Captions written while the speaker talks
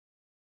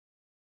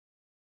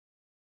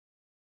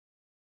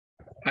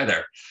Hi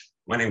there.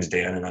 My name is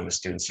Dan, and I'm a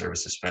student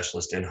services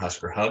specialist in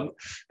Husker Hub.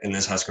 In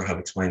this Husker Hub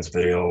Explains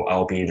video,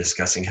 I'll be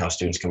discussing how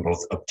students can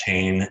both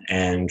obtain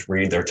and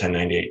read their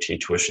 1098-T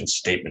tuition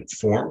statement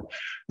form.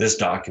 This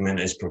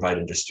document is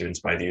provided to students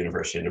by the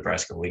University of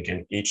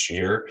Nebraska-Lincoln each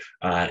year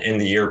in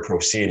the year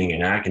preceding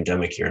an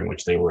academic year in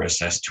which they were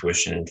assessed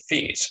tuition and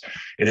fees.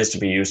 It is to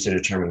be used to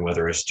determine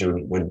whether a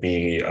student would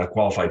be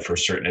qualified for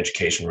certain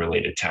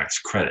education-related tax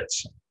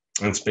credits.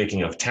 And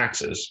speaking of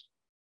taxes,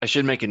 I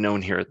should make it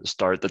known here at the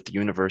start that the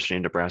University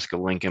of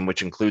Nebraska-Lincoln,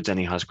 which includes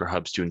any Husker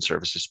Hub student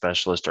services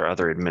specialist or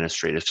other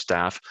administrative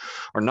staff,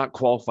 are not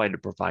qualified to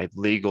provide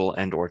legal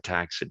and/or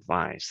tax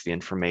advice. The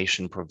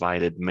information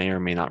provided may or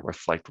may not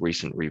reflect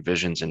recent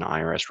revisions in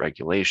IRS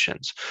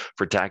regulations.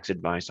 For tax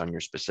advice on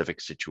your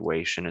specific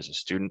situation as a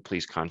student,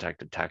 please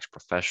contact a tax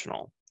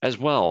professional. As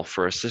well,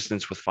 for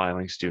assistance with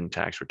filing student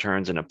tax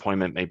returns, an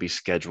appointment may be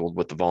scheduled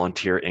with the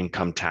Volunteer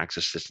Income Tax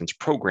Assistance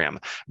Program,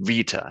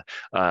 VITA,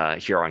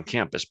 here on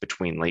campus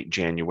between late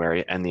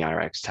January and the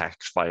IRS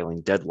tax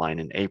filing deadline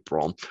in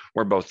April,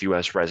 where both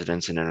U.S.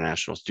 residents and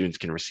international students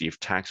can receive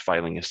tax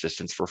filing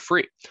assistance for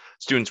free.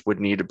 Students would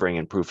need to bring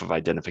in proof of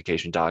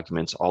identification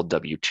documents, all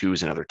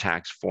W-2s and other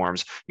tax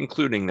forms,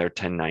 including their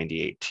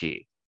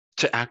 1098-T.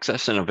 To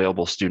access an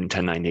available student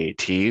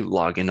 1098-T,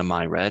 log into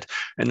MyRED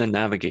and then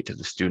navigate to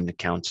the Student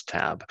Accounts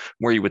tab,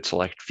 where you would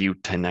select View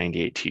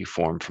 1098-T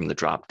form from the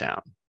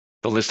dropdown.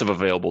 The list of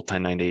available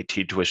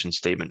 1098-T tuition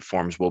statement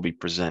forms will be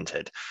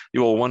presented.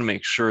 You will want to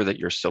make sure that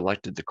you're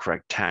selected the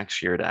correct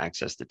tax year to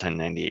access the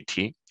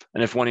 1098-T,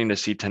 and if wanting to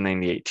see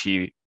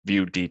 1098-T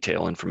view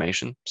detail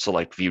information,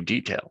 select View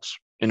Details.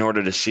 In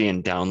order to see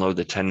and download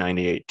the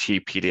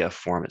 1098-T PDF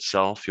form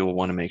itself, you'll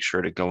want to make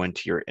sure to go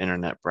into your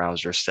internet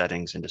browser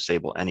settings and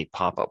disable any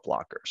pop-up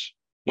blockers.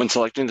 When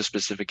selecting the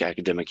specific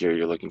academic year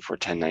you're looking for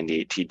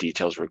 1098-T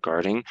details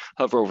regarding,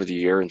 hover over the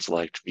year and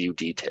select View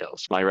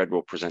Details. MyRED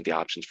will present the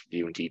options for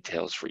viewing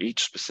details for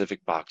each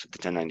specific box of the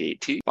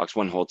 1098-T. Box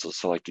 1 holds the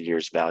selected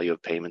year's value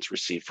of payments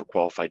received for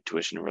qualified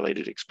tuition and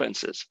related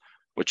expenses,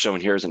 which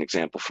shown here is an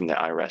example from the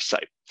IRS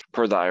site.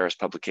 Per the IRS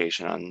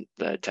publication on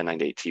the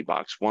 1098-T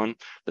box 1,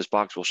 this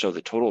box will show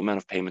the total amount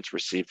of payments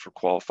received for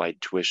qualified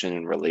tuition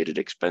and related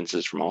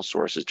expenses from all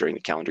sources during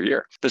the calendar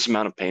year. This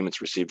amount of payments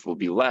received will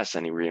be less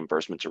any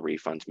reimbursements or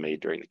refunds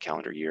made during the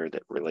calendar year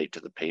that relate to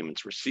the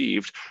payments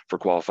received for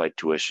qualified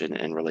tuition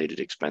and related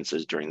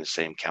expenses during the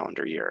same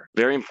calendar year.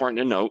 Very important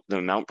to note, the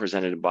amount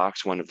presented in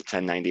box 1 of the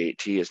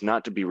 1098-T is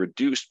not to be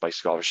reduced by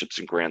scholarships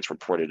and grants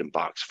reported in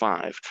box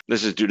 5.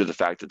 This is due to the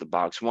fact that the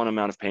box 1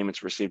 amount of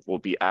payments received will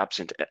be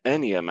absent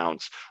any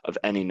amounts of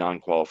any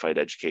non-qualified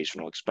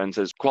educational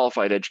expenses.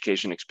 Qualified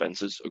education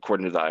expenses,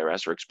 according to the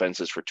IRS, are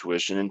expenses for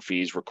tuition and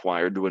fees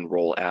required to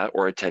enroll at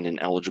or attend an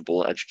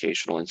eligible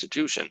educational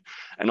institution,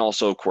 and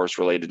also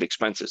course-related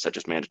expenses such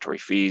as mandatory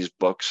fees,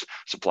 books,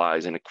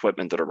 supplies, and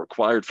equipment that are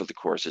required for the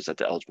courses at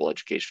the eligible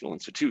educational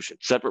institution.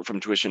 Separate from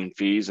tuition and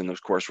fees and those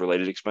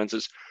course-related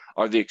expenses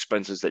are the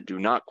expenses that do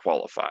not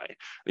qualify.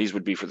 These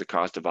would be for the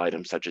cost of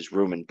items such as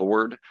room and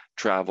board,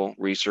 travel,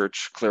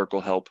 research,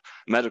 clerical help,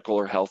 medical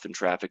or health and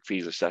traffic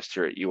fees assessed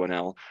here at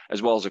UNL,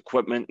 as well as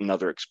equipment and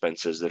other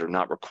expenses that are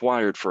not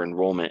required for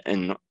enrollment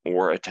in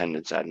or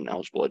attendance at an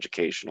eligible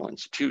educational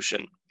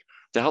institution.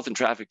 The health and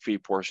traffic fee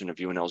portion of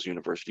UNL's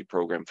university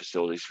program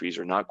facilities fees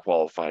are not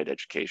qualified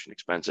education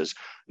expenses,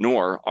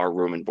 nor are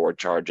room and board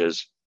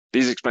charges.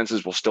 These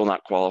expenses will still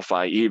not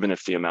qualify even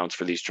if the amounts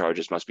for these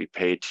charges must be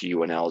paid to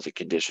UNL as a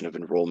condition of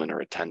enrollment or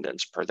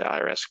attendance per the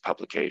IRS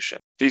publication.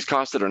 These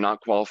costs that are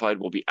not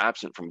qualified will be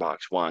absent from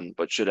box 1,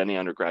 but should any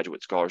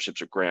undergraduate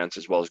scholarships or grants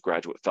as well as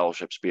graduate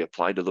fellowships be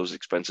applied to those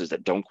expenses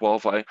that don't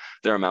qualify,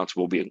 their amounts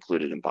will be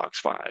included in box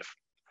 5.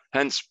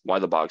 Hence, why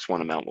the box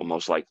 1 amount will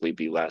most likely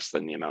be less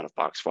than the amount of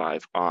box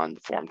 5 on the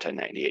Form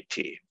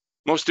 1098-T.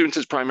 Most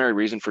students' primary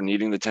reason for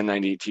needing the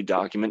 1098-T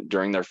document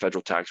during their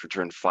federal tax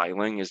return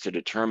filing is to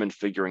determine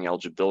figuring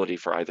eligibility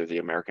for either the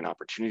American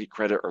Opportunity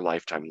Credit or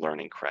Lifetime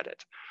Learning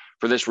Credit.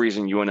 For this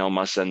reason, UNL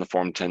must send the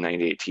Form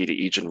 1098-T to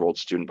each enrolled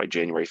student by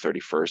January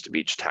 31st of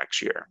each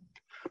tax year.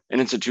 An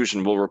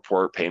institution will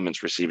report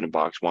payments received in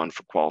box 1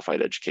 for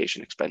qualified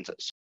education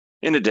expenses.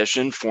 In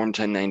addition, Form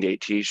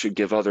 1098-T should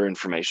give other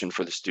information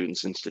for the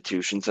student's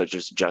institution, such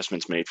as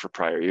adjustments made for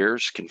prior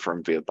years,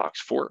 confirmed via Box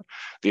 4,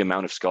 the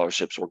amount of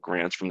scholarships or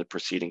grants from the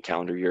preceding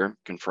calendar year,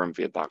 confirmed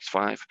via Box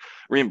 5,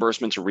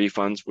 reimbursements or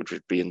refunds, which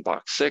would be in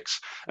Box 6,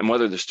 and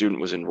whether the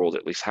student was enrolled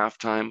at least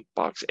half-time,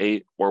 Box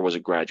 8, or was a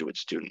graduate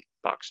student,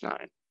 Box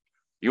 9.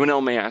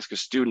 UNL may ask a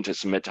student to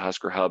submit to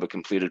Husker Hub a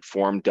completed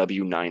Form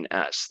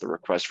W-9S, the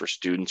request for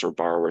students or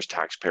borrowers'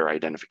 taxpayer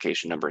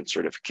identification number and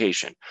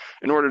certification,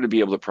 in order to be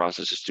able to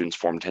process a student's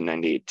Form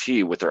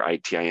 1098-T with their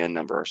ITIN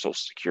number or Social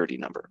Security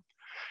number.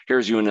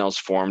 Here's UNL's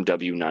Form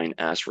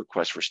W-9S,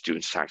 request for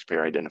students'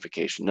 taxpayer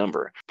identification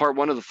number. Part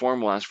 1 of the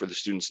form will ask for the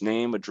student's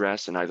name,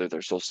 address, and either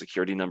their Social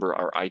Security number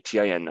or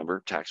ITIN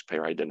number,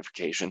 taxpayer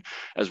identification,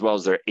 as well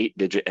as their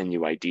 8-digit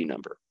NUID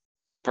number.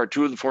 Part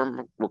 2 of the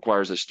form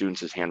requires the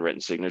student's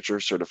handwritten signature,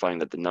 certifying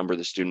that the number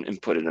the student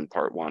inputted in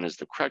Part 1 is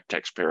the correct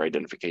taxpayer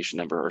identification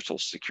number or Social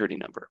Security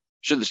number.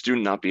 Should the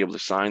student not be able to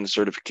sign the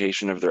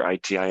certification of their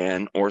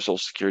ITIN or Social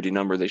Security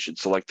number, they should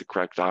select the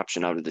correct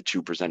option out of the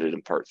 2 presented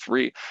in Part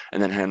 3,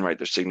 and then handwrite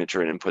their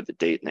signature and input the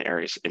date in the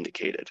areas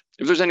indicated.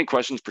 If there's any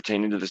questions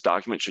pertaining to this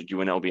document, should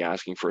UNL be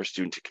asking for a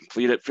student to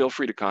complete it, feel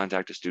free to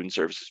contact a student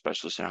services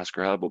specialist in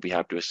Husker Hub. We'll be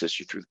happy to assist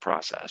you through the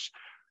process.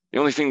 The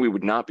only thing we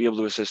would not be able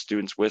to assist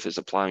students with is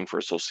applying for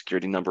a Social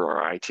Security number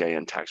or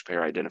ITIN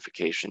taxpayer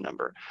identification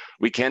number.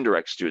 We can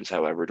direct students,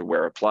 however, to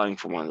where applying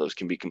for one of those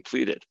can be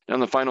completed. Now, in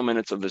the final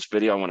minutes of this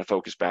video, I want to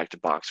focus back to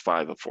Box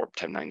 5 of Form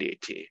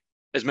 1098T.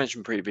 As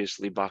mentioned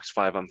previously, Box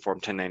 5 on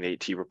Form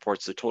 1098T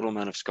reports the total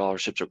amount of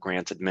scholarships or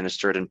grants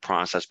administered and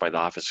processed by the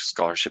Office of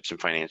Scholarships and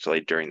Financial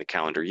Aid during the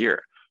calendar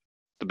year.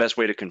 The best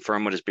way to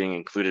confirm what is being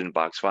included in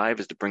Box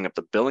 5 is to bring up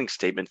the billing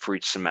statement for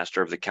each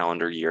semester of the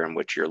calendar year in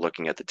which you're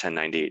looking at the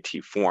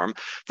 1098T form,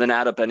 then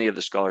add up any of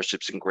the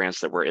scholarships and grants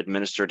that were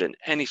administered in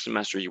any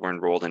semester you were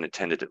enrolled and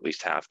attended at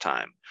least half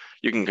time.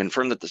 You can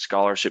confirm that the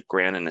scholarship,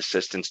 grant, and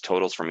assistance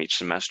totals from each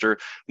semester,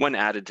 when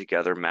added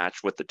together,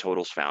 match with the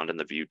totals found in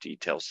the View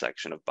Details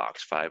section of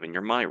Box 5 in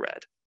your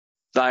MyRED.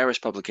 The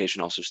IRS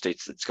publication also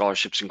states that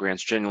scholarships and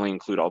grants generally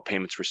include all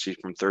payments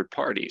received from third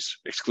parties,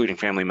 excluding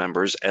family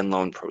members and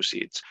loan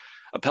proceeds.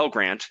 A Pell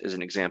Grant is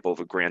an example of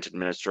a grant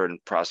administered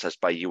and processed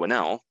by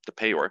UNL, the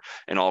payor,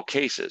 in all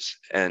cases,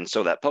 and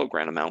so that Pell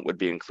Grant amount would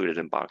be included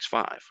in Box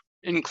 5.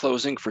 In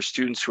closing, for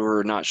students who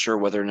are not sure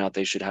whether or not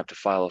they should have to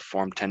file a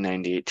Form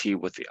 1098T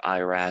with the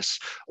IRS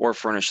or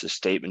furnish the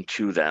statement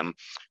to them,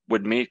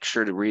 would make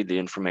sure to read the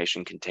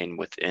information contained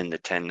within the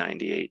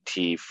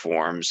 1098T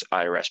form's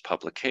IRS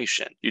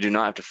publication. You do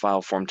not have to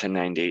file Form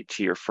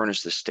 1098T or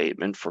furnish the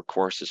statement for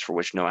courses for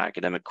which no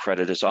academic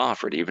credit is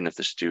offered, even if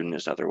the student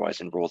is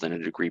otherwise enrolled in a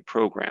degree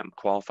program.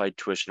 Qualified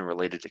tuition and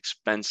related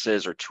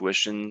expenses or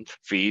tuition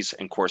fees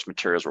and course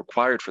materials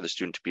required for the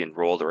student to be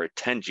enrolled or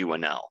attend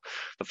UNL.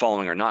 The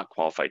following are not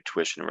qualified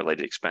tuition and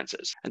related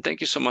expenses. And thank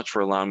you so much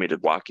for allowing me to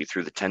walk you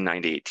through the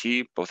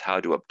 1098T, both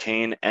how to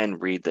obtain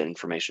and read the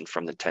information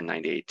from the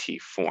 1098T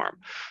form.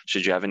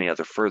 Should you have any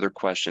other further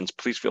questions,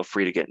 please feel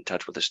free to get in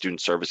touch with a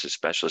student services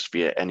specialist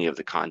via any of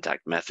the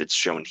contact methods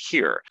shown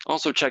here.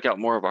 Also, check out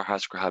more of our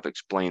Husker Hub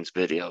Explains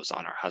videos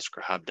on our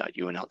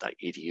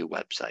huskerhub.unl.edu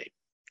website.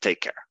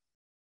 Take care.